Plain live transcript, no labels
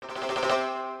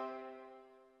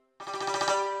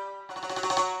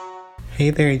Hey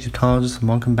there, Egyptologists, and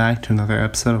welcome back to another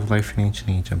episode of Life in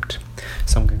Ancient Egypt.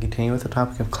 So I'm going to continue with the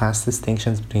topic of class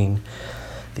distinctions between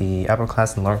the upper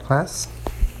class and lower class.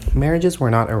 Marriages were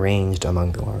not arranged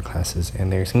among the lower classes,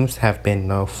 and there seems to have been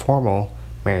no formal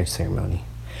marriage ceremony.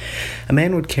 A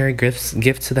man would carry gifts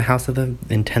to the house of the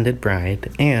intended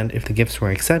bride, and if the gifts were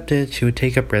accepted, she would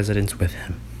take up residence with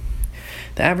him.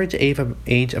 The average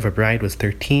age of a bride was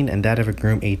 13, and that of a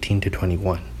groom 18 to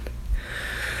 21.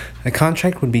 A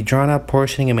contract would be drawn up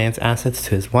portioning a man's assets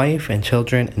to his wife and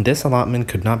children, and this allotment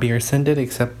could not be rescinded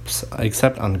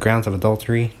except on grounds of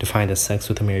adultery, defined as sex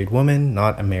with a married woman,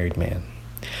 not a married man.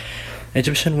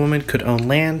 Egyptian women could own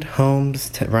land,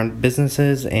 homes, run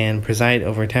businesses, and preside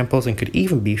over temples, and could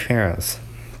even be pharaohs.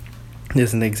 This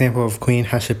is an example of Queen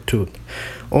Hatshepsut,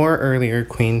 or earlier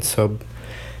Queen Sob.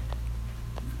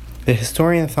 The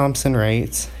historian Thompson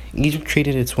writes, Egypt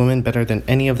treated its women better than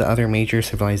any of the other major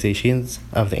civilizations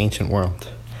of the ancient world.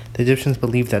 The Egyptians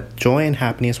believed that joy and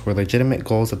happiness were legitimate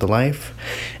goals of the life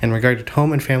and regarded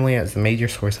home and family as the major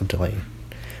source of delight.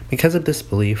 Because of this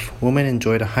belief, women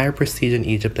enjoyed a higher prestige in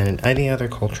Egypt than in any other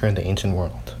culture in the ancient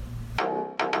world.